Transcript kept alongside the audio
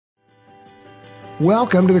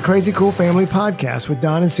Welcome to the Crazy Cool Family Podcast with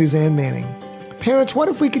Don and Suzanne Manning. Parents, what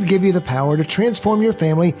if we could give you the power to transform your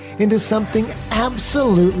family into something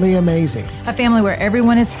absolutely amazing? A family where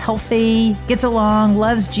everyone is healthy, gets along,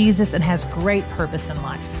 loves Jesus, and has great purpose in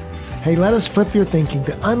life. Hey, let us flip your thinking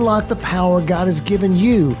to unlock the power God has given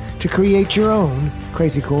you to create your own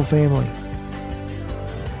Crazy Cool family.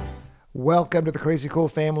 Welcome to the Crazy Cool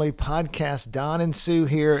Family Podcast. Don and Sue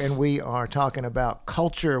here, and we are talking about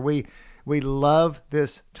culture. We love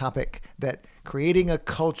this topic, that creating a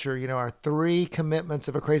culture, our three commitments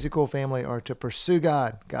of a Crazy Cool family are to pursue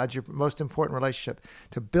God. God's your most important relationship,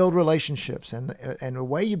 to build relationships. And the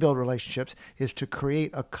way you build relationships is to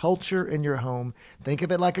create a culture in your home. Think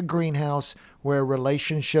of it like a greenhouse where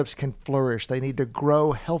relationships can flourish. They need to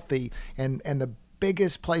grow healthy. And the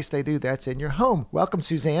biggest place they do that's in your home. Welcome,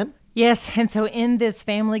 Suzanne. Yes, and so in this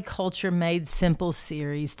Family Culture Made Simple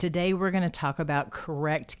series, today we're going to talk about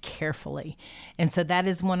correct carefully. And so that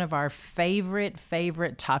is one of our favorite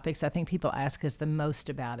topics. I think people ask us the most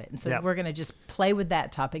about it. And so we're going to just play with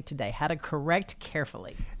that topic today, how to correct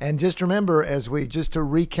carefully. And just remember, just to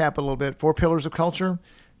recap a little bit, 4 pillars of culture: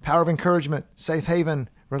 power of encouragement, safe haven,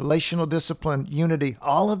 relational discipline, unity.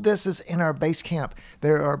 All of this is in our base camp.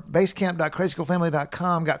 There are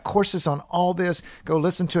basecamp.crazycoolfamily.com. Got courses on all this. Go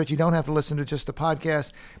listen to it. You don't have to listen to just the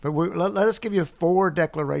podcast. But let us give you 4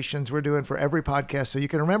 declarations we're doing for every podcast so you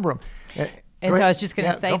can remember them. And so I was just going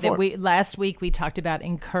to say that last week we talked about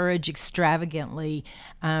encourage extravagantly.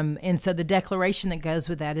 And so the declaration that goes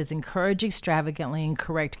with that is encourage extravagantly and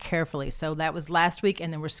correct carefully. So that was last week,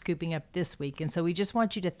 and then we're scooping up this week. And so we just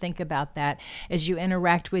want you to think about that as you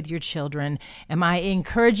interact with your children. Am I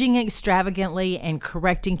encouraging extravagantly and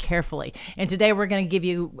correcting carefully? And today we're going to give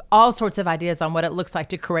you all sorts of ideas on what it looks like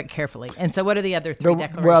to correct carefully. And so what are the other 3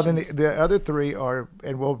 declarations? Well, then the other 3 are,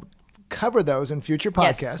 and we'll cover those in future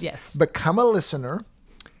podcasts. Yes. Become a listener.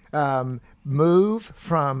 Move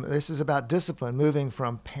from, this is about discipline, moving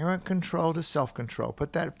from parent control to self-control.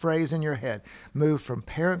 Put that phrase in your head. Move from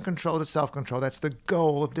parent control to self-control. That's the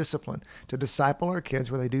goal of discipline, to disciple our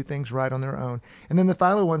kids where they do things right on their own. And then the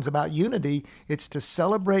final one's about unity. It's to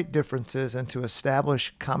celebrate differences and to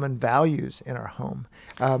establish common values in our home.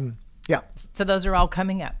 So those are all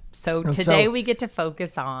coming up. So today we get to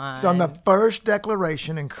focus on... So on the first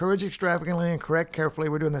declaration, encourage extravagantly and correct carefully,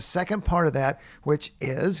 we're doing the second part of that, which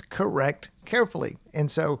is correct carefully.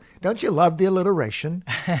 And so don't you love the alliteration?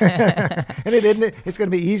 And it's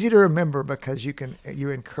going to be easy to remember because you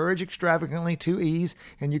encourage extravagantly, 2 E's,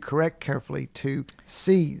 and you correct carefully, 2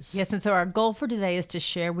 C's. Yes, and so our goal for today is to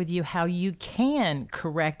share with you how you can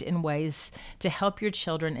correct in ways to help your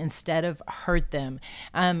children instead of hurt them.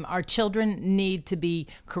 Our children need to be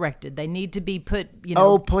corrected. They need to be put,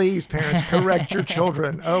 Oh, please, parents, correct your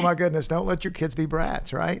children. Oh, my goodness. Don't let your kids be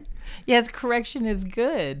brats, right? Yes, correction is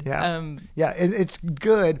good. Yeah, it's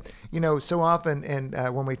good. So often,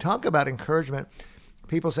 and when we talk about encouragement,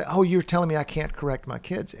 people say, oh, you're telling me I can't correct my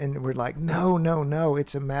kids. And we're like, no.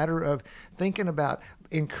 It's a matter of thinking about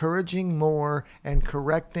encouraging more and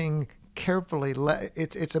correcting carefully.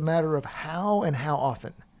 It's a matter of how and how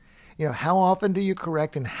often. How often do you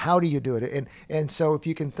correct and how do you do it? And so if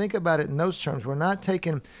you can think about it in those terms, we're not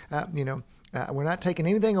taking, we're not taking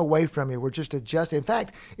anything away from you. We're just adjusting. In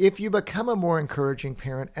fact, if you become a more encouraging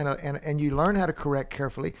parent and you learn how to correct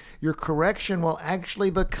carefully, your correction will actually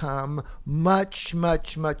become much,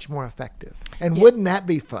 much, much more effective. And wouldn't that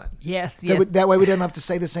be fun? Yes. That way we don't have to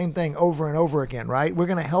say the same thing over and over again, right? We're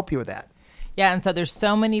going to help you with that. Yeah, and so there's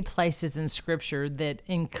so many places in Scripture that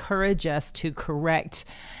encourage us to correct.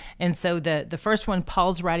 And so the first one,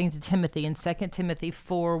 Paul's writing to Timothy in 2 Timothy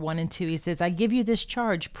 4, 1 and 2, he says, I give you this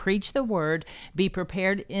charge, preach the word, be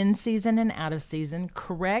prepared in season and out of season,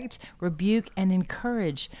 correct, rebuke, and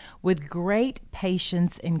encourage with great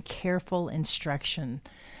patience and careful instruction.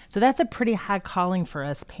 So that's a pretty high calling for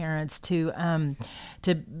us parents to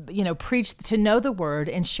preach, to know the word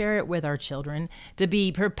and share it with our children, to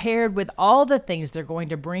be prepared with all the things they're going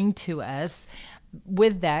to bring to us.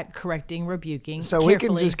 With that, correcting, rebuking. So carefully.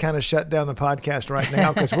 We can just kind of shut down the podcast right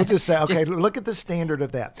now because we'll just say, okay, look at the standard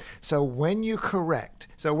of that. So when you correct,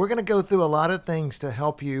 so we're going to go through a lot of things to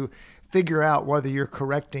help you figure out whether you're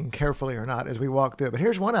correcting carefully or not as we walk through it. But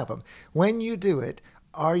here's one of them. When you do it,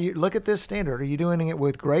 look at this standard. Are you doing it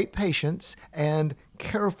with great patience and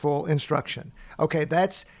careful instruction? Okay,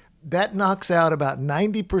 that knocks out about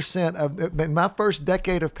 90% of, in my first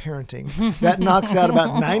decade of parenting, that knocks out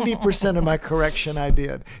about 90% of my correction I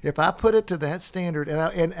did. If I put it to that standard,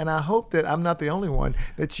 and I hope that I'm not the only one,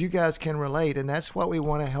 that you guys can relate, and that's what we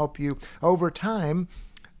want to help you. Over time,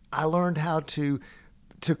 I learned how to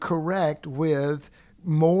correct with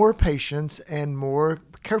more patience and more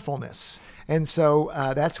carefulness. And so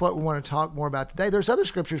that's what we want to talk more about today. There's other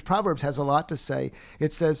scriptures. Proverbs has a lot to say.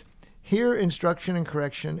 It says, hear instruction and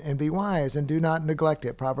correction and be wise and do not neglect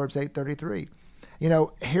it. Proverbs 8:33.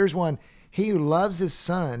 Here's one. He who loves his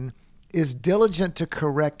son is diligent to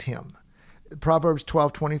correct him. Proverbs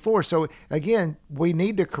 12:24. So again, we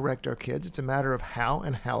need to correct our kids. It's a matter of how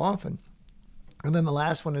and how often. And then the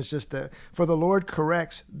last one is just for the Lord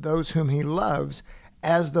corrects those whom he loves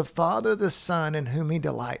as the Father the Son in whom he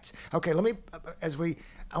delights. Okay, I want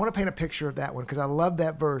to paint a picture of that one because I love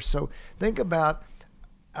that verse. So think about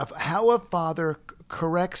how a father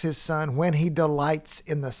corrects his son when he delights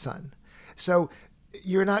in the son. So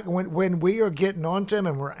you're not when we are getting on to them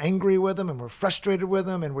and we're angry with them and we're frustrated with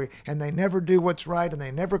them and they never do what's right and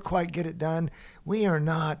they never quite get it done, we are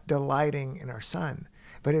not delighting in our son.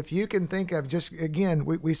 But if you can think of just, again,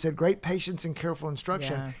 we said great patience and careful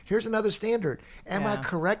instruction. Yeah. Here's another standard. Am I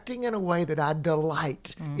correcting in a way that I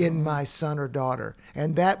delight in my son or daughter?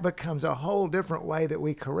 And that becomes a whole different way that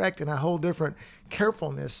we correct and a whole different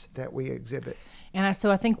carefulness that we exhibit. And I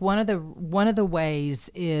think one of the ways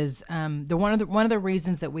is one of the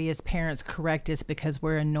reasons that we as parents correct is because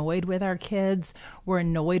we're annoyed with our kids, we're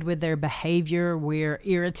annoyed with their behavior, we're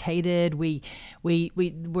irritated, we're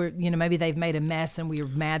maybe they've made a mess and we're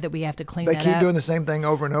mad that we have to clean that up. They keep doing the same thing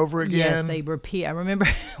over and over again. Yes, they repeat. I remember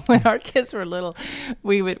when our kids were little,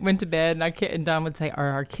 we went to bed and Don would say, "Are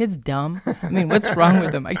our kids dumb? I mean, what's wrong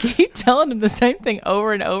with them? I keep telling them the same thing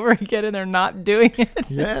over and over again, and they're not doing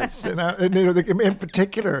it." Yes, in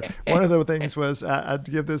particular, one of the things was, I'd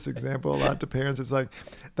give this example a lot to parents. It's like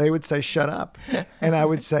they would say, "Shut up." And I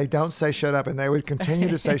would say, "Don't say shut up." And they would continue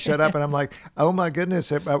to say, "Shut up." And I'm like, oh my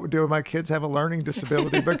goodness, do my kids have a learning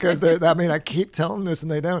disability? Because I keep telling this and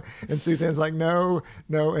they don't. And Suzanne's like, no.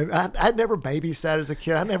 And I'd never babysat as a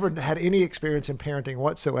kid. I never had any experience in parenting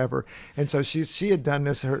whatsoever. And so she had done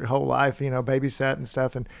this her whole life, babysat and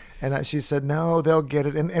stuff. And she said, no, they'll get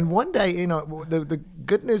it. And one day, the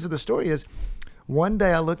good news of the story is, one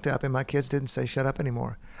day I looked up and my kids didn't say shut up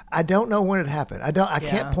anymore. I don't know when it happened. I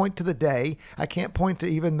can't point to the day. I can't point to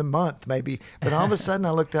even the month maybe. But all of a sudden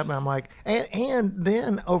I looked up and I'm like, and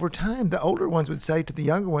then over time, the older ones would say to the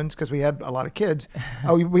younger ones, because we had a lot of kids,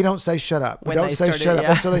 "Oh, we don't say shut up. We don't say shut up."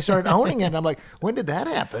 And so they started owning it. And I'm like, when did that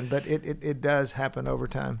happen? But it does happen over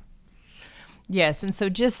time. Yes, and so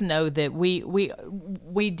just know that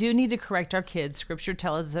we do need to correct our kids. Scripture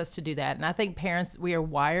tells us to do that. And I think parents, we are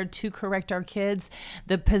wired to correct our kids.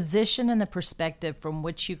 The position and the perspective from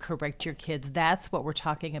which you correct your kids, that's what we're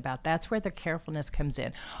talking about. That's where the carefulness comes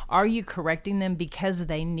in. Are you correcting them because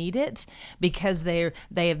they need it, because they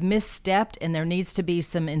have misstepped and there needs to be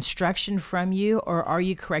some instruction from you, or are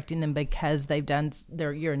you correcting them because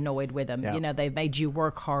you're annoyed with them? Yeah. They've made you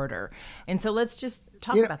work harder. And so let's just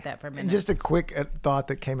talk about that for a minute. Just a quick thought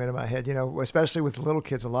that came into my head, especially with little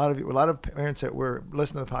kids, a lot of parents that were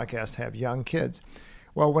listening to the podcast have young kids.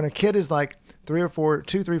 Well, when a kid is like 3 or 4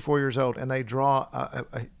 years old and they draw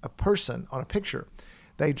a person on a picture,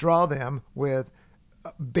 they draw them with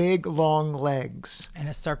big, long legs and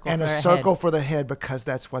a circle for the head because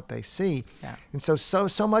that's what they see. Yeah. And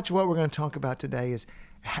so much of what we're going to talk about today is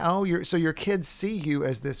how your kids see you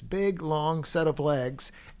as this big, long set of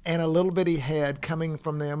legs and a little bitty head coming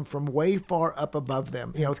from them from way far up above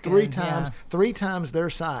them, three times their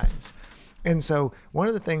size. And so one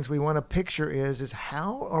of the things we want to picture is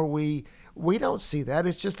how are we don't see that.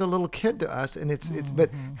 It's just a little kid to us. And but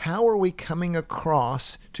how are we coming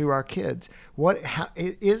across to our kids? How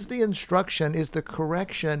is the instruction, is the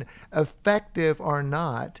correction effective or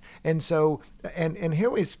not? And so, and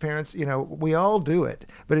here we as parents, we all do it,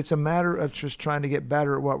 but it's a matter of just trying to get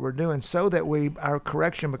better at what we're doing so that our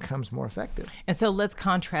correction becomes more effective. And so let's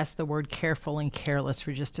contrast the word careful and careless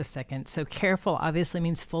for just a second. So careful obviously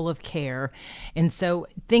means full of care. And so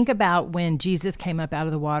think about when Jesus came up out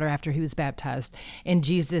of the water after he was baptized, and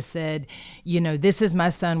Jesus said, "This is my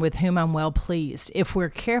son with whom I'm well pleased." If we're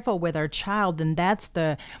careful with our child, then that's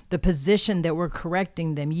the position that we're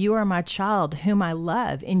correcting them. You are my child whom I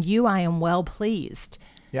love, and you I am well pleased.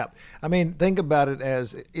 Yeah. Think about it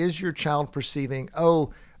as, is your child perceiving,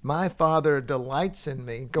 oh, my father delights in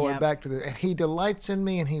me, going back to he delights in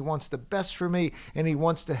me and he wants the best for me and he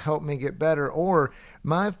wants to help me get better. Or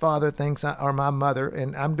my father thinks, or my mother,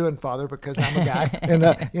 and I'm doing father because I'm a guy,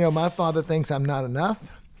 and my father thinks I'm not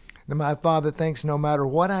enough. And my father thinks no matter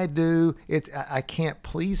what I do, I can't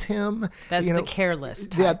please him. That's the careless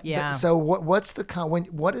type. Yeah. So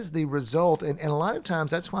what is the result? And a lot of times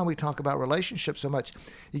that's why we talk about relationships so much.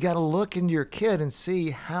 You got to look into your kid and see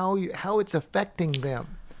how it's affecting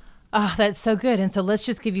them. Oh, that's so good. And so let's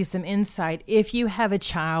just give you some insight. If you have a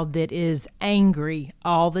child that is angry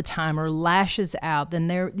all the time or lashes out,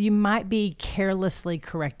 then you might be carelessly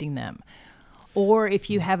correcting them. Or if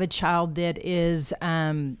you have a child that is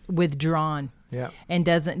withdrawn, and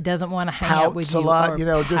doesn't want to hang out with you, a lot,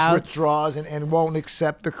 just pouts. withdraws and won't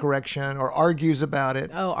accept the correction or argues about it.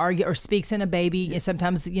 Argue or speaks in a baby. Yeah.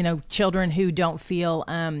 Sometimes, children who don't feel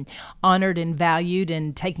honored and valued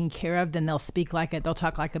and taken care of, then they'll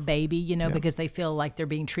talk like a baby, because they feel like they're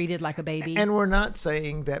being treated like a baby. And we're not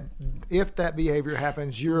saying that if that behavior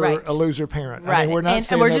happens, you're right. a loser parent. Right. I mean, we're not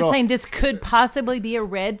saying and we're just saying this could possibly be a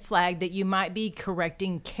red flag that you might be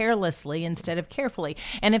correcting carelessly instead of carefully.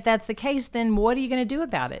 And if that's the case, then what are you going to do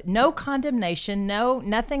about it? No condemnation,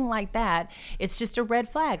 nothing like that. It's just a red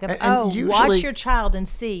flag of, usually, watch your child and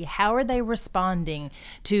see how are they responding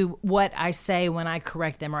to what I say when I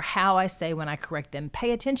correct them or how I say when I correct them.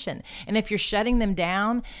 Pay attention. And if you're shutting them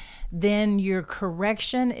down, then your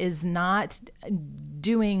correction is not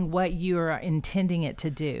doing what you're intending it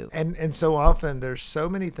to do. And so often there's so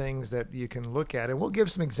many things that you can look at, and we'll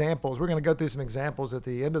give some examples. We're going to go through some examples at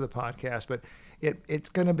the end of the podcast, but it's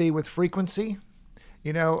going to be with frequency.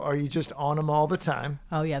 Are you just on them all the time?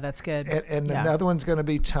 Oh, yeah, that's good. And another one's going to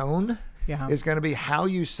be tone. Yeah. It's going to be how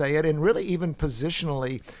you say it, and really even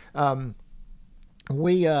positionally.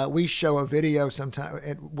 We show a video sometime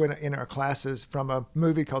in our classes from a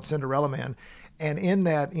movie called Cinderella Man. And in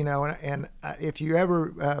that, if you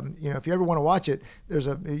ever want to watch it,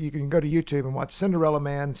 you can go to YouTube and watch Cinderella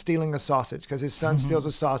Man stealing a sausage because his son steals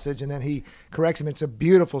a sausage and then he corrects him. It's a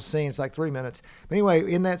beautiful scene. It's like 3 minutes. But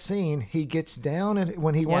anyway, in that scene, he gets down and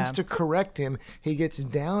when he wants to correct him, he gets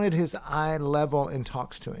down at his eye level and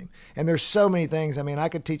talks to him. And there's so many things. I mean, I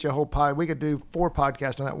could teach a whole we could do 4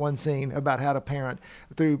 podcasts on that one scene about how to parent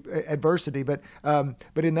through adversity. But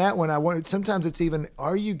in that one, sometimes it's even,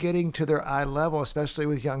 are you getting to their eye level? Especially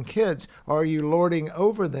with young kids, are you lording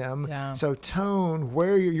over them? Yeah. So tone,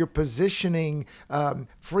 where you're positioning,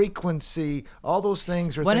 frequency, all those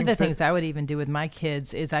things are one of the things I would even do with my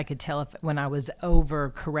kids is I could tell if when I was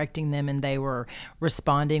over correcting them and they were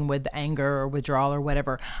responding with anger or withdrawal or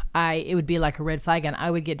whatever, it would be like a red flag, and I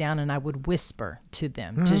would get down and I would whisper to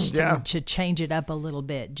them to change it up a little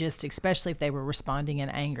bit, just especially if they were responding in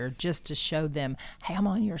anger, just to show them, hey, I'm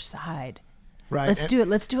on your side. Right. Let's do it.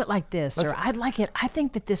 Let's do it like this. Or I'd like it. I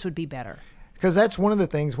think that this would be better. Because that's one of the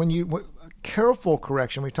things careful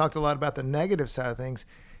correction, we talked a lot about the negative side of things.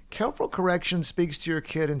 Careful correction speaks to your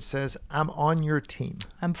kid and says, I'm on your team.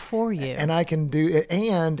 I'm for you. And I can do it.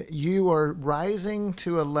 And you are rising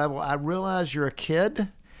to a level. I realize you're a kid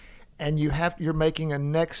and you're making a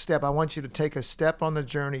next step. I want you to take a step on the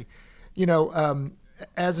journey.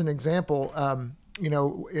 As an example,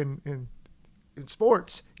 in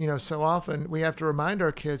sports, so often we have to remind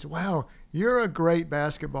our kids, wow, you're a great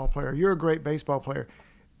basketball player. You're a great baseball player.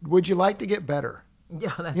 Would you like to get better?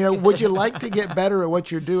 Yeah, that's would you like to get better at what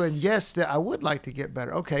you're doing? Yes, I would like to get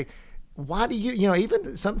better. Okay. Why do you,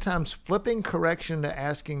 even sometimes flipping correction to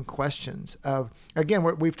asking questions of, again,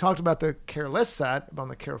 we've talked about the careless side, on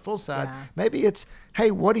the careful side. Yeah. Maybe it's,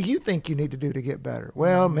 hey, what do you think you need to do to get better?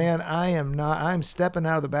 Well, man, I'm stepping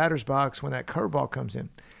out of the batter's box when that curveball comes in.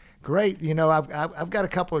 Great. I've got a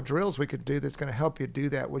couple of drills we could do that's going to help you do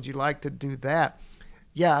that. Would you like to do that?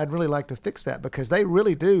 Yeah, I'd really like to fix that because they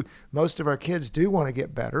really do. Most of our kids do want to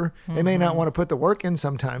get better. Mm-hmm. They may not want to put the work in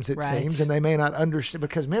sometimes, it seems, and they may not understand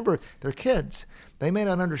because remember, they're kids. They may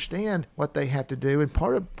not understand what they have to do. And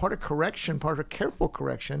part of correction, part of careful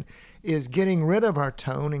correction is getting rid of our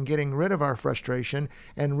tone and getting rid of our frustration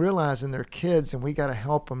and realizing they're kids and we got to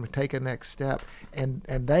help them take a next step. And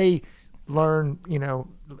they learn, kind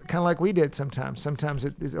of like we did sometimes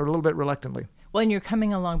it's a little bit reluctantly. Well, and you're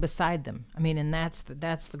coming along beside them. I mean, and that's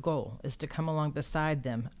the goal, is to come along beside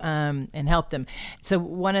them and help them. So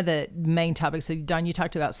one of the main topics, so Don, you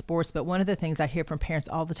talked about sports, but one of the things I hear from parents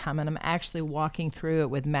all the time, and I'm actually walking through it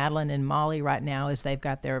with Madeline and Molly right now as they've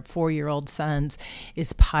got their 4-year-old sons,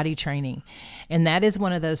 is potty training. And that is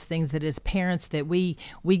one of those things that as parents that we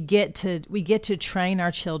get to train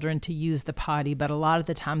our children to use the potty, but a lot of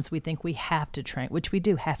the times we think we have to train, which we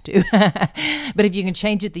do have to. But if you can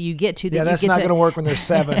change it that you get to, that that's you get not going to work when they're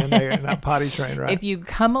 7 and they're not potty trained, right? If you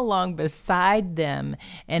come along beside them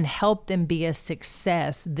and help them be a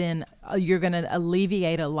success, then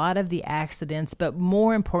alleviate a lot of the accidents, but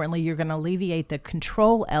more importantly, you're going to alleviate the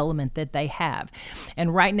control element that they have.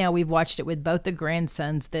 And right now, we've watched it with both the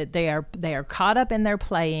grandsons that they are caught up in their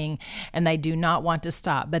playing, and they do not want to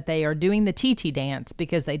stop, but they are doing the TT dance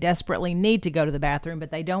because they desperately need to go to the bathroom,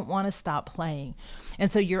 but they don't want to stop playing.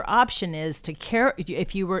 And so your option is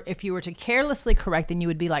if you were to carelessly correct, then you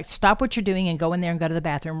would be like, stop what you're doing and go in there and go to the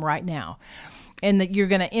bathroom right now. And that you're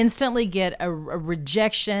going to instantly get a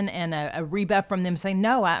rejection and a rebuff from them saying,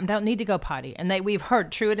 no, I don't need to go potty. And we've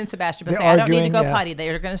heard Truett and Sebastian say, I don't need to go potty.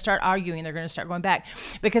 They're going to start arguing. They're going to start going back.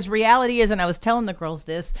 Because reality is, and I was telling the girls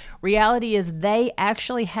this, reality is they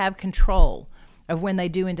actually have control of when they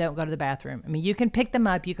do and don't go to the bathroom. I mean, you can pick them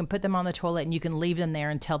up, you can put them on the toilet, and you can leave them there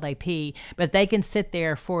until they pee, but they can sit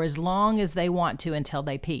there for as long as they want to until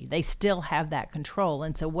they pee. They still have that control.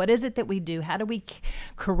 And so what is it that we do? How do we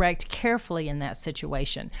correct carefully in that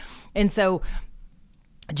situation? And so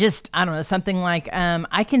just, I don't know, something like,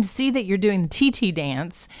 I can see that you're doing the TT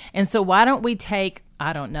dance, and so why don't we take,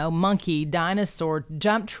 I don't know, monkey, dinosaur,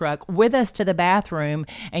 jump truck with us to the bathroom,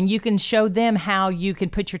 and you can show them how you can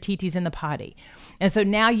put your TTs in the potty. And so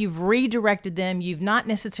now you've redirected them. You've not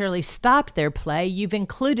necessarily stopped their play. You've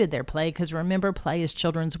included their play, because remember, play is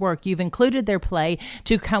children's work. You've included their play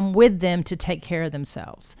to come with them to take care of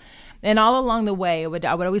themselves. And all along the way, I would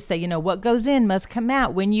always say, what goes in must come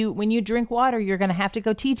out. When you drink water, you're going to have to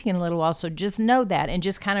go TT in a little while. So just know that, and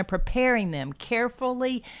just kind of preparing them,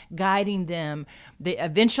 carefully guiding them.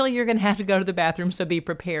 Eventually, you're going to have to go to the bathroom, so be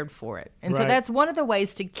prepared for it. And so that's one of the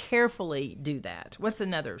ways to carefully do that. What's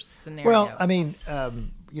another scenario? Well, I mean,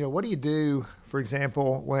 what do you do, for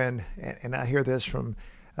example, when, and I hear this from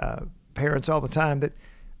parents all the time, that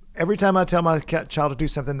every time I tell my child to do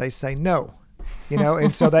something, they say no.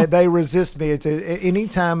 And so they resist me. It's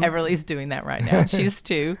anytime. Everly's doing that right now. She's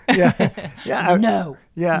 2. Yeah. No.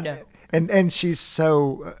 Yeah. No. And she's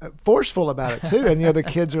so forceful about it too. And the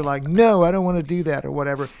kids are like, no, I don't want to do that or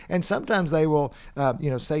whatever. And sometimes they will,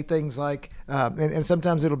 say things like, and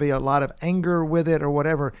sometimes it'll be a lot of anger with it or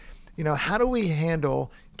whatever. How do we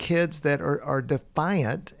handle kids that are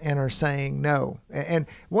defiant and are saying no? And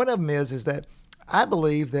one of them is that I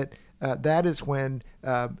believe that that is when.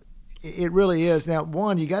 It really is. Now,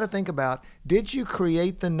 one, you got to think about, did you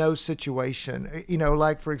create the no situation?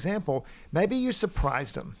 Like, for example, maybe you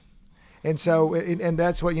surprised them. And so, and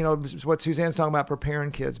that's what, what Suzanne's talking about, preparing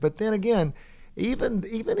kids. But then again, even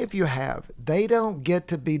if you have, they don't get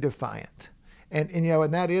to be defiant. And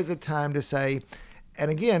that is a time to say, and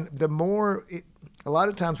again, a lot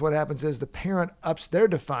of times what happens is the parent ups their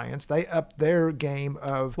defiance. They up their game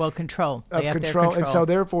of control. And so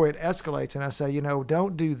therefore it escalates. And I say,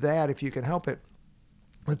 don't do that if you can help it.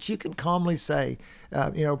 But you can calmly say,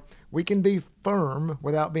 we can be firm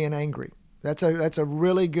without being angry. That's a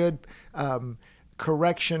really good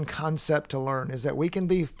correction concept to learn, is that we can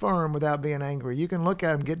be firm without being angry. You can look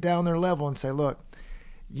at them, get down their level and say, look,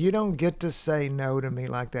 you don't get to say no to me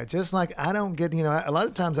like that. Just like I don't get, a lot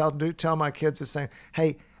of times I'll tell my kids the same,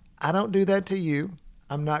 hey, I don't do that to you.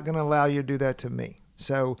 I'm not going to allow you to do that to me.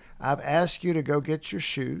 So I've asked you to go get your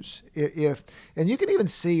shoes. And you can even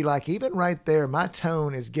see, like, even right there, my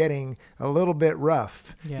tone is getting a little bit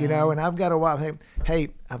rough, and I've got to,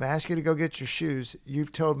 hey, I've asked you to go get your shoes.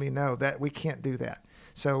 You've told me no, that we can't do that.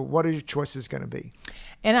 So what are your choices going to be?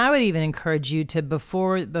 And I would even encourage you to,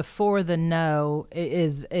 before the no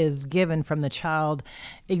is given from the child,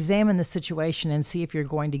 examine the situation and see if you're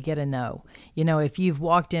going to get a no. If you've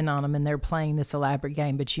walked in on them and they're playing this elaborate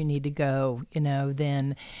game, but you need to go,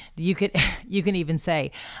 then you can even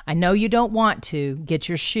say, I know you don't want to get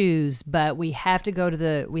your shoes, but we have to go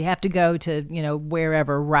to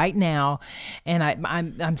wherever right now, and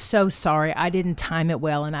I'm so sorry, I didn't time it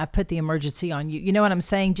well, and I put the emergency on you. You know what I'm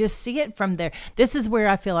saying? Just see it from there. This is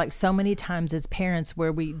where I feel like so many times as parents,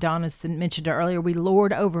 where Donna mentioned earlier, we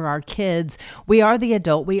lord over our kids. We are the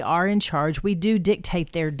adult. We are in charge. We do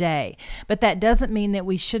dictate their day. But that doesn't mean that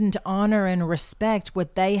we shouldn't honor and respect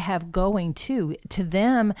what they have going to. To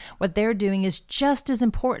them, what they're doing is just as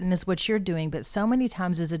important as what you're doing. But so many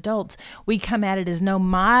times as adults, we come at it as, no,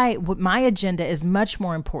 my agenda is much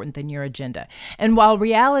more important than your agenda. And while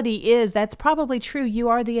reality is that's probably true, you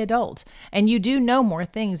are the adult and you do know more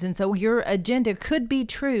things. And so your agenda could be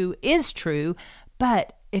true, is true,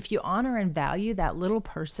 but if you honor and value that little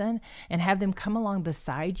person and have them come along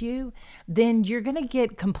beside you, then you're going to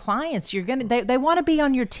get compliance. They want to be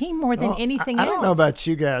on your team more than anything else. I don't know about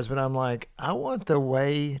you guys, but I'm like, I want the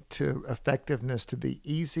way to effectiveness to be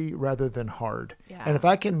easy rather than hard. Yeah. And if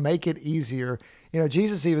I can make it easier,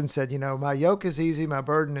 Jesus even said, my yoke is easy, my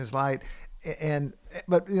burden is light.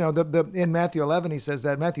 But the in Matthew 11 he says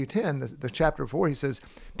that. Matthew 10, the chapter before, he says,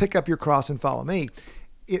 "Pick up your cross and follow me."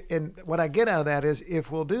 And what I get out of that is, if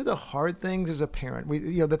we'll do the hard things as a parent,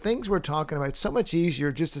 the things we're talking about, it's so much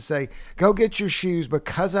easier just to say, go get your shoes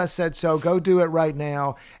because I said so, go do it right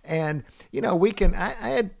now. And, we can, I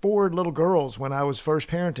had 4 little girls when I was first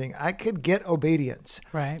parenting. I could get obedience.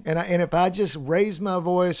 Right. And if I just raised my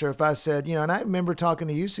voice, or if I said, and I remember talking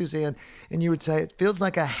to you, Suzanne, and you would say, it feels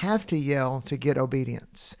like I have to yell to get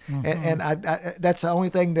obedience. Mm-hmm. And I that's the only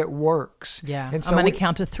thing that works. Yeah. And so I'm going to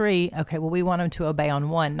count to 3. Okay. Well, we want them to obey on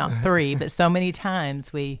 1, not 3, but so many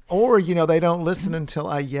times or they don't listen until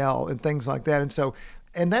I yell and things like that. And so,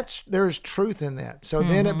 there's truth in that. So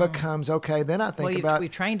then it becomes, okay, then I think about,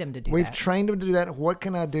 we've trained them to do that. We've trained them to do that. What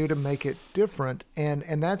can I do to make it different?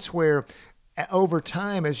 And that's where over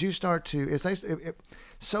time, as you start to,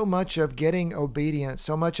 so much of getting obedience,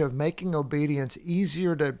 so much of making obedience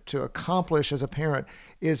easier to accomplish as a parent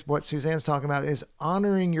is what Suzanne's talking about, is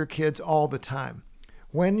honoring your kids all the time.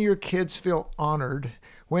 When your kids feel honored,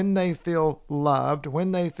 when they feel loved,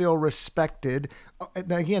 when they feel respected,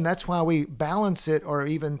 again, that's why we balance it, or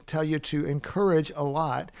even tell you to encourage a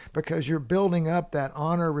lot, because you're building up that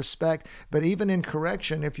honor, respect. But even in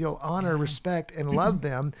correction, if you'll honor, respect, and love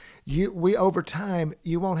them, over time,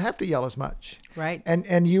 you won't have to yell as much. Right.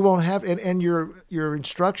 And you won't have, and your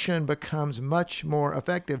instruction becomes much more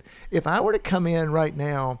effective. If I were to come in right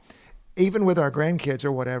now, even with our grandkids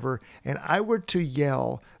or whatever, and I were to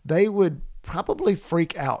yell, they would probably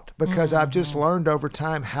freak out, because I've just learned over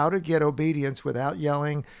time how to get obedience without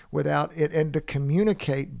yelling, without it, and to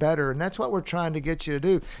communicate better. And that's what we're trying to get you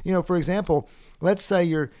to do. For example, let's say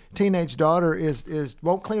your teenage daughter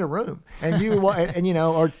won't clean a room, and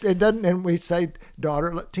or it doesn't. And we say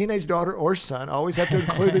teenage daughter or son, always have to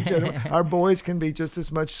include the gender. Our boys can be just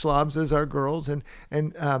as much slobs as our girls,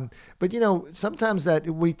 but sometimes that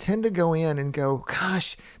we tend to go in and go,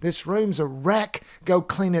 gosh, this room's a wreck. Go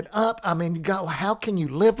clean it up. I mean, how can you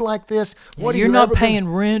live like this? What you're not paying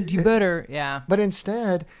rent. You better, yeah. But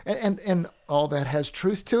instead, and all that has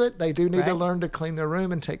truth to it. They do need to learn to clean their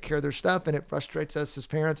room and take care of their stuff. And it frustrates us as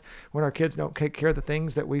parents when our kids don't take care of the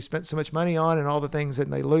things that we've spent so much money on, and all the things that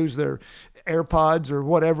they lose their AirPods or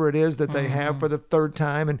whatever it is that they have for the 3rd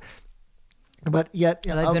time. But yet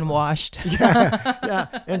they've been washed. Yeah.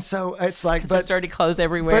 And so it's like, but dirty clothes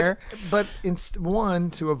everywhere. But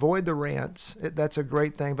to avoid the rants, that's a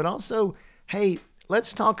great thing. But also, hey,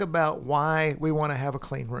 let's talk about why we want to have a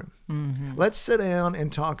clean room. Mm-hmm. Let's sit down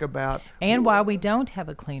and talk about... And why we don't have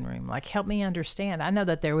a clean room. Like, help me understand. I know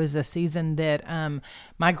that there was a season that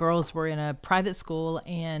my girls were in a private school,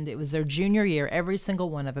 and it was their junior year. Every single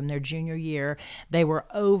one of them, their junior year, they were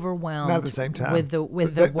overwhelmed. Not at the same time. With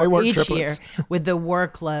each year, with the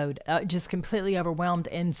workload, just completely overwhelmed.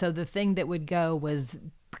 And so the thing that would go was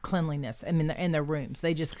cleanliness. I mean, in their rooms,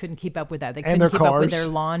 they just couldn't keep up with that. They couldn't keep up with their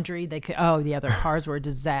laundry. Their cars were a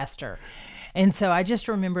disaster. And so I just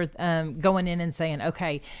remember going in and saying,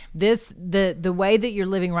 okay, the way that you're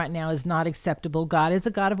living right now is not acceptable. God is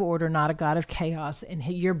a God of order, not a God of chaos. And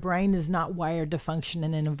your brain is not wired to function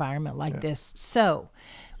in an environment like this. So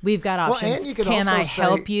we've got options. Well, can I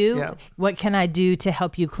help you? Yeah. What can I do to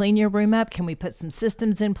help you clean your room up? Can we put some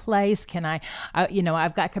systems in place? Can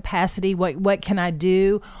I've got capacity. What can I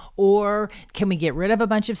do? Or can we get rid of a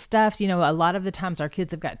bunch of stuff? A lot of the times our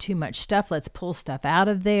kids have got too much stuff. Let's pull stuff out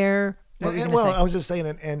of there. I was just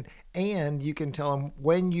saying, and you can tell them,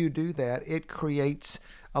 when you do that, it creates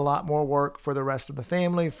a lot more work for the rest of the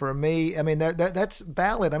family, for me. I mean, that's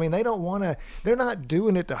valid. I mean, they're not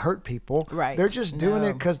doing it to hurt people. Right. They're just doing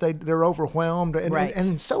it because they're overwhelmed.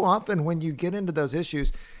 And so often when you get into those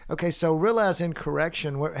issues, okay, so realize in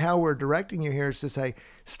correction, how we're directing you here is to say,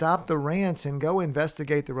 stop the rants and go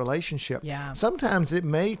investigate the relationship. Yeah. Sometimes it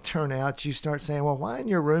may turn out you start saying, well, why isn't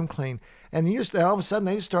your room clean? And all of a sudden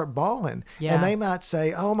they just start bawling, and they might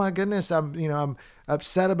say, "Oh my goodness, I'm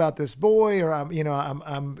upset about this boy, or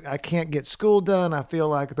I can't get school done. I feel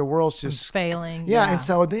like the world's just failing." Yeah, and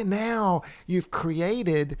so then now you've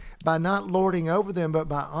created, by not lording over them, but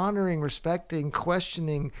by honoring, respecting,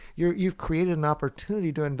 questioning, you've created an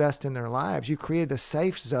opportunity to invest in their lives. You created a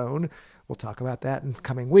safe zone. We'll talk about that in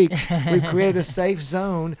coming weeks. We've created a safe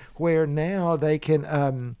zone where now they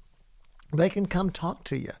can come talk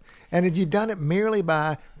to you. And you've done it merely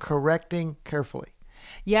by correcting carefully.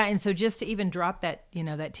 Yeah, and so just to even drop that,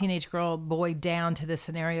 that teenage girl boy down to the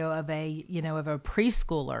scenario of a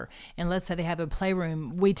preschooler, and let's say they have a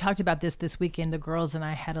playroom. We talked about this weekend. The girls and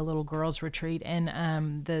I had a little girls retreat,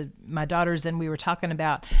 and my daughters and we were talking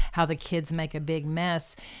about how the kids make a big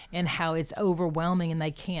mess and how it's overwhelming and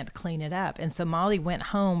they can't clean it up. And so Molly went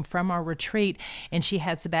home from our retreat and she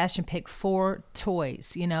had Sebastian pick 4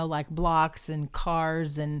 toys, like blocks and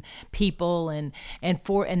cars and people and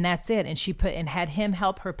that's it. And she had him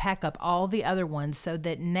help her pack up all the other ones so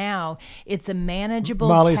that now it's a manageable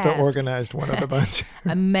Molly's task. the organized one of the bunch.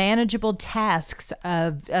 A manageable tasks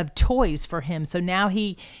of toys for him. So now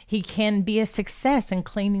he can be a success in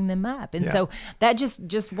cleaning them up. And so that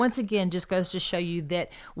just once again just goes to show you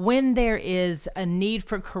that when there is a need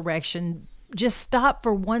for correction, just stop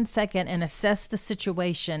for 1 second and assess the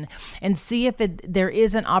situation and see if there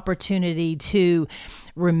is an opportunity to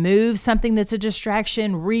remove something that's a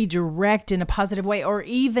distraction, redirect in a positive way, or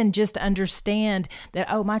even just understand that,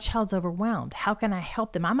 oh, my child's overwhelmed. How can I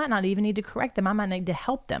help them? I might not even need to correct them. I might need to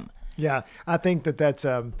help them. Yeah, I think that's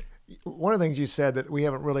one of the things you said that we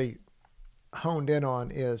haven't really honed in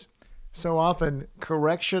on is so often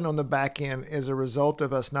correction on the back end is a result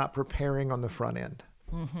of us not preparing on the front end.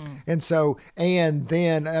 Mm-hmm. And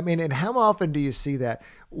then, and how often do you see that?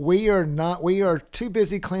 We are too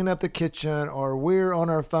busy cleaning up the kitchen or we're on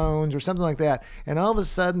our phones or something like that. And all of a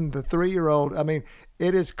sudden the 3-year-old,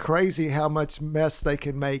 it is crazy how much mess they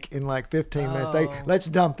can make in like 15 minutes. Let's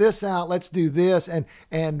dump this out. Let's do this.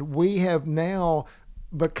 And we have now,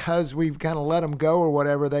 because we've kind of let them go or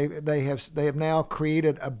whatever, they have now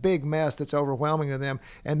created a big mess that's overwhelming to them,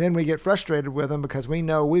 and then we get frustrated with them because we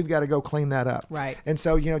know we've got to go clean that up. Right. And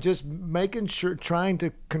so just making sure, trying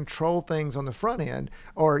to control things on the front end,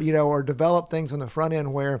 or develop things on the front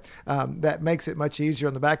end where that makes it much easier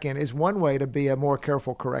on the back end is one way to be a more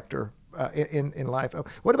careful corrector. In life.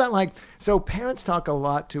 What about so parents talk a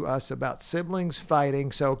lot to us about siblings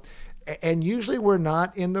fighting. And usually we're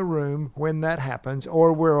not in the room when that happens,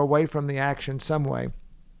 or we're away from the action some way.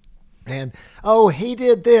 And, oh, he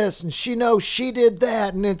did this, and she did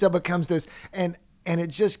that, and it becomes this. And it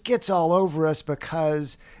just gets all over us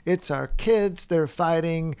because it's our kids, they're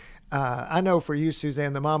fighting. I know for you,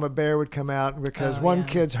 Suzanne, the mama bear would come out because one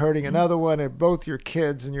kid's hurting another one, and both your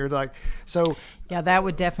kids, and you're like, so... Yeah, that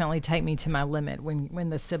would definitely take me to my limit when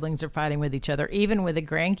the siblings are fighting with each other, even with the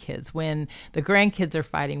grandkids. When the grandkids are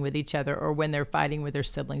fighting with each other, or when they're fighting with their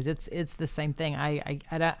siblings, it's the same thing.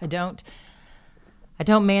 I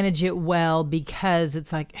don't manage it well because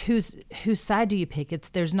it's like whose side do you pick?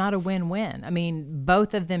 There's not a win-win.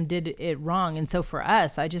 Both of them did it wrong, and so for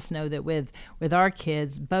us, I just know that with our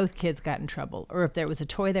kids, both kids got in trouble. Or if there was a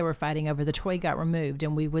toy they were fighting over, the toy got removed,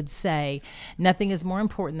 and we would say nothing is more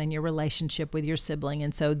important than your relationship with your sibling.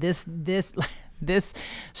 And so this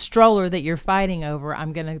stroller that you're fighting over,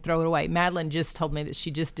 I'm going to throw it away. Madeline just told me that she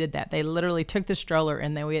just did that. They literally took the stroller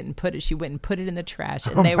and they went and she went and put it in the trash.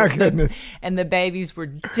 And goodness. And the babies were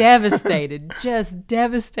devastated, just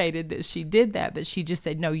devastated that she did that. But she just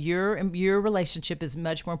said, no, your relationship is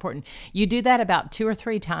much more important. You do that about 2 or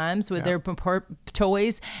 3 times with their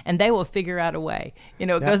toys and they will figure out a way. It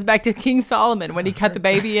goes back to King Solomon when he cut the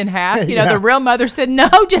baby in half. The real mother said, no,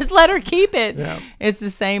 just let her keep it. Yeah. It's the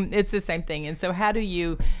same thing. And so how do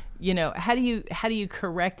you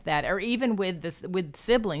correct that? Or even with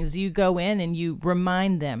siblings, you go in and you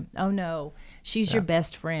remind them, oh no, she's your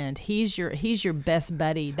best friend. He's your best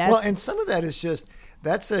buddy. And some of that is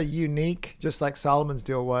that's a unique, just like Solomon's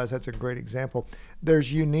deal was, that's a great example.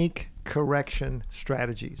 There's unique correction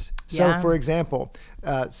strategies. So for example,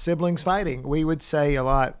 siblings fighting, we would say a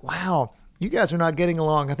lot, wow, you guys are not getting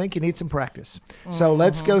along. I think you need some practice. Mm-hmm. So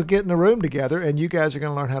let's go get in the room together, and you guys are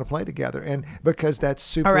going to learn how to play together. And because that's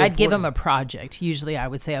super important. Or I'd give them a project. Usually I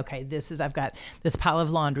would say, okay, I've got this pile of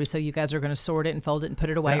laundry, so you guys are going to sort it and fold it and put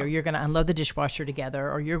it away, or you're going to unload the dishwasher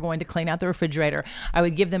together, or you're going to clean out the refrigerator. I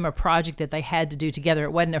would give them a project that they had to do together.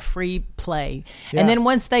 It wasn't a free play. Yeah. And then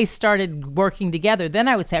once they started working together, then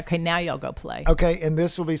I would say, okay, now y'all go play. Okay, and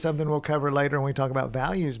this will be something we'll cover later when we talk about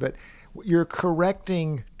values, but you're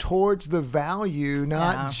correcting towards the value,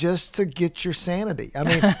 not just to get your sanity.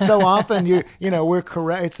 So often we're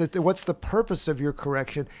correct. What's the purpose of your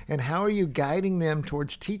correction, and how are you guiding them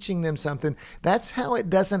towards teaching them something? That's how it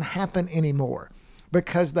doesn't happen anymore,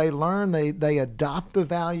 because they learn, they adopt the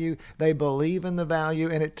value, they believe in the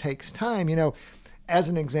value, and it takes time. As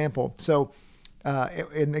an example,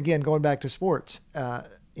 and again, going back to sports, I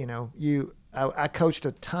coached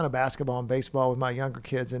a ton of basketball and baseball with my younger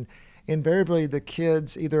kids, and invariably the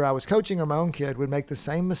kids, either I was coaching or my own kid, would make the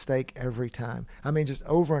same mistake every time. Just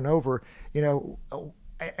over and over.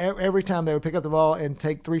 every time they would pick up the ball and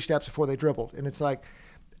take 3 steps before they dribbled. And it's like,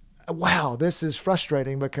 wow, this is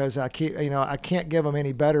frustrating because I can't give them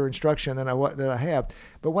any better instruction than I have.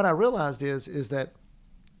 But what I realized is that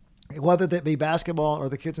whether that be basketball or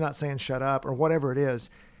the kid's not saying shut up or whatever it is,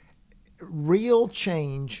 real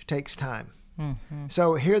change takes time. Mm-hmm.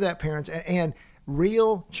 So hear that, parents, and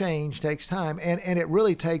real change takes time, and it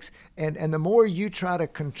really takes, and the more you try to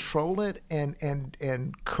control it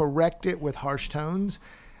and correct it with harsh tones,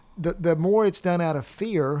 the more it's done out of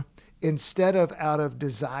fear instead of out of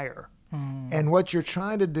desire. And what you're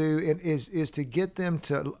trying to do is to get them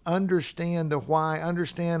to understand the why,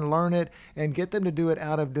 learn it, and get them to do it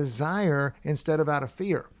out of desire instead of out of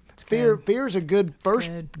fear. Fear is a good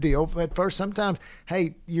first deal. But first, sometimes,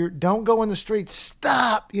 hey, don't go in the street.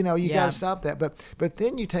 Stop. You got to stop that. But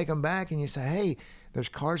then you take them back and you say, hey, there's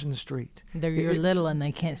cars in the street. You're little and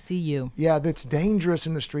they can't see you. Yeah, that's dangerous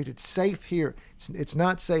in the street. It's safe here. It's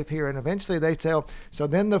not safe here. And eventually they tell. So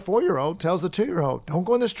then the 4-year-old tells the 2-year-old, don't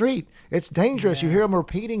go in the street. It's dangerous. Yeah. You hear them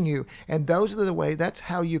repeating you. And those are the way. That's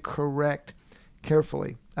how you correct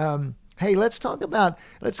carefully. Hey, let's kind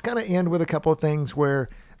of end with a couple of things where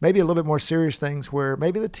maybe a little bit more serious things where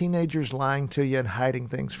maybe the teenager's lying to you and hiding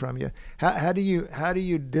things from you. How do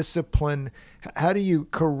you discipline? How do you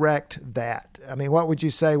correct that? I mean, what would you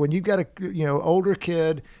say when you've got a older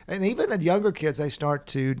kid and even at younger kids, they start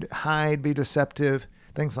to hide, be deceptive,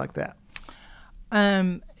 things like that?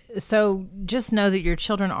 So just know that your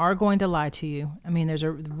children are going to lie to you. I mean, there's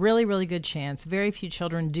a really, really good chance. Very few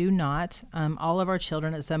children do not. All of our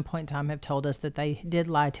children at some point in time have told us that they did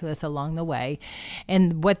lie to us along the way.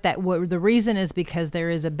 And what the reason is because there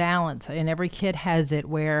is a balance, and every kid has it,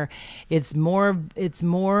 where it's more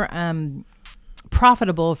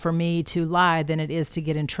profitable for me to lie than it is to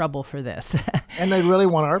get in trouble for this. And they really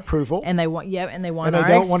want our approval. And they want and they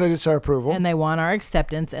don't want it as our approval. And they want our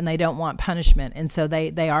acceptance, and they don't want punishment. And so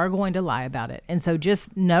they are going to lie about it. And so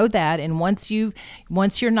just know that. And once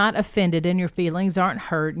you're not offended and your feelings aren't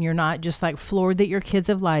hurt and you're not just like floored that your kids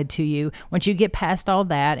have lied to you, once you get past all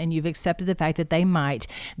that and you've accepted the fact that they might,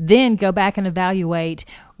 then go back and evaluate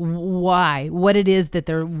what it is that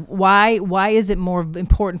why is it more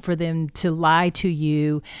important for them to lie to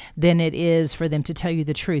you than it is for them to tell you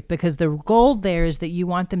the truth? Because the goal there is that you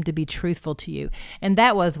want them to be truthful to you. And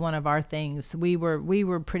that was one of our things. We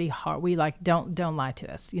were pretty hard. We don't lie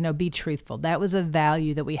to us, be truthful. That was a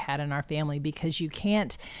value that we had in our family, because you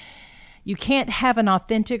can't have an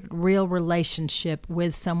authentic, real relationship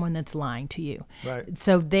with someone that's lying to you. Right.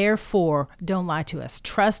 So therefore, don't lie to us.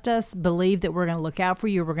 Trust us. Believe that we're going to look out for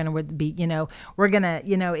you. We're going to be, we're going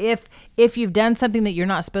to, if you've done something that you're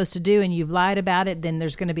not supposed to do and you've lied about it, then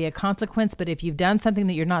there's going to be a consequence. But if you've done something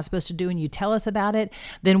that you're not supposed to do and you tell us about it,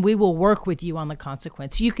 then we will work with you on the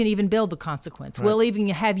consequence. You can even build the consequence. Right. We'll even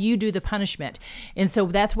have you do the punishment. And so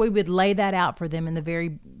that's where we would lay that out for them in the very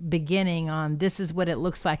beginning on this is what it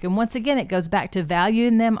looks like. And once again, it goes back to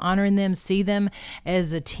valuing them, honoring them, see them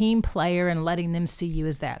as a team player, and letting them see you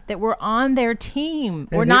as that we're on their team.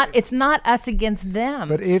 It's not us against them.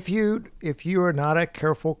 But if you are not a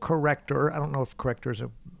careful corrector, I don't know if corrector is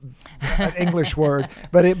an English word,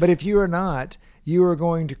 but if you are not, you are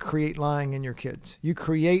going to create lying in your kids. You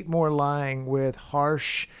create more lying with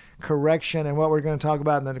harsh correction, and what we're going to talk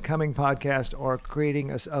about in the coming podcast are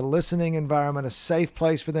creating a listening environment, a safe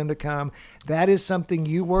place for them to come. That is something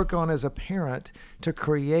you work on as a parent to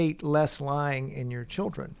create less lying in your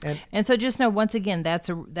children. And so just know, once again, that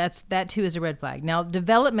too is a red flag. Now,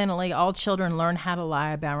 developmentally, all children learn how to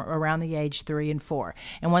lie about around the age 3 and 4.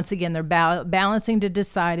 And once again, they're balancing to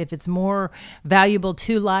decide if it's more valuable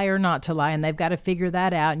to lie or not to lie, and they've got to figure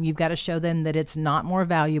that out, and you've got to show them that it's not more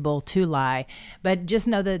valuable to lie. But just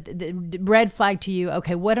know that the red flag to you,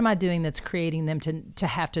 okay, what am I doing that's creating them to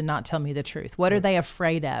have to not tell me the truth? What are they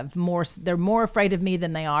afraid of? They're more afraid of me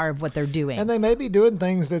than they are of what they're doing. And they may be doing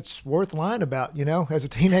things that's worth lying about, as a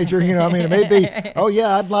teenager, it may be, oh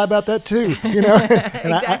yeah, I'd lie about that too, And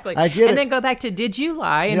exactly. I get it. And then go back to, did you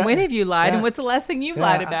lie? And when have you lied? And what's the last thing you've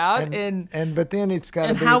lied about? But then it's got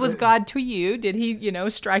to be. And how was God to you? Did he,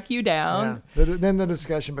 strike you down? Yeah. Then the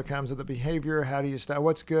discussion becomes of the behavior. How do you start?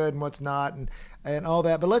 What's good and what's not, and all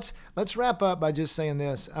that. But let's wrap up by just saying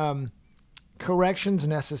this. Correction's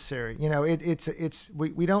necessary.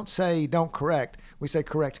 We don't say don't correct. We say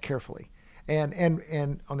correct carefully.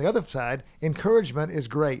 And on the other side, encouragement is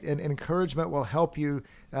great, and encouragement will help you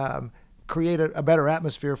create a better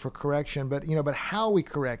atmosphere for correction. But how we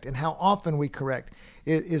correct and how often we correct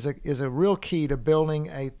is a real key to building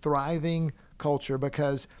a thriving culture,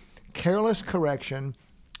 because careless correction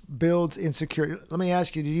builds insecurity. Let me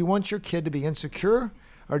ask you, do you want your kid to be insecure,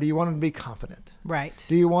 or do you want them to be confident? Right.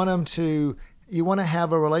 Do you want them to, you want to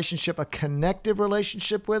have a relationship, a connective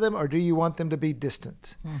relationship with them, or do you want them to be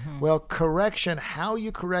distant? Well, correction, how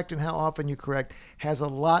you correct and how often you correct has a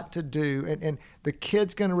lot to do, and the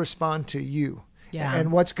kid's going to respond to you. Yeah.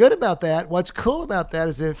 And what's good about that, what's cool about that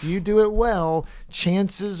is if you do it well,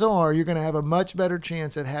 chances are you're going to have a much better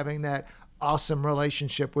chance at having that awesome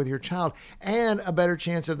relationship with your child and a better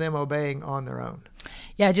chance of them obeying on their own.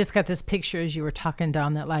 Yeah, I just got this picture as you were talking,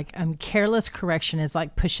 Don, that like careless correction is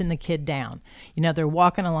like pushing the kid down. You know, they're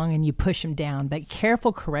walking along and you push them down, but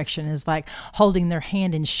careful correction is like holding their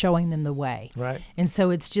hand and showing them the way. Right. And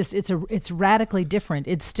so it's radically different.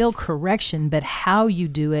 It's still correction, but how you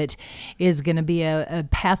do it is going to be a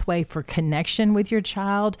pathway for connection with your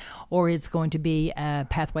child, or it's going to be a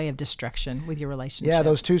pathway of destruction with your relationship. Yeah,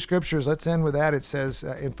 those two scriptures, let's end with that. It says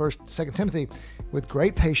in 2 Timothy, with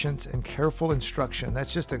great patience and careful instruction.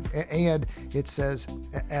 That's just and it says,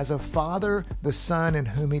 as a father, the son in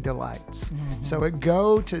whom he delights. So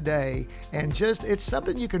go today and it's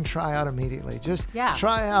something you can try out immediately. Just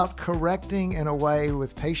try out correcting in a way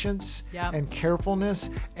with patience and carefulness.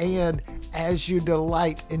 And as you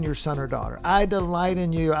delight in your son or daughter, I delight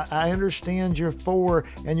in you. I understand you're 4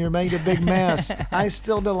 and you made a big mess. I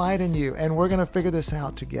still delight in you. And we're going to figure this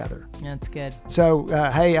out together. That's good. So,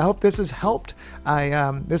 hey, I hope this has helped.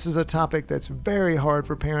 This is a topic that's very hard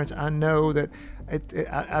for parents. I know that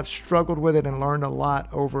I've struggled with it and learned a lot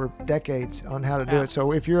over decades on how to do it.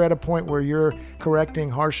 So if you're at a point where you're correcting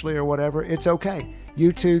harshly or whatever, it's okay.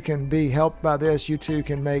 You too can be helped by this. You too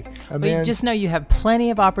can make amends. Well, just know you have plenty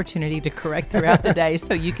of opportunity to correct throughout the day,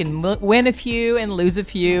 so you can win a few and lose a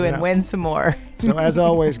few and win some more. So as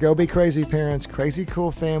always, go be crazy parents,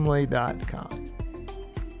 crazycoolfamily.com.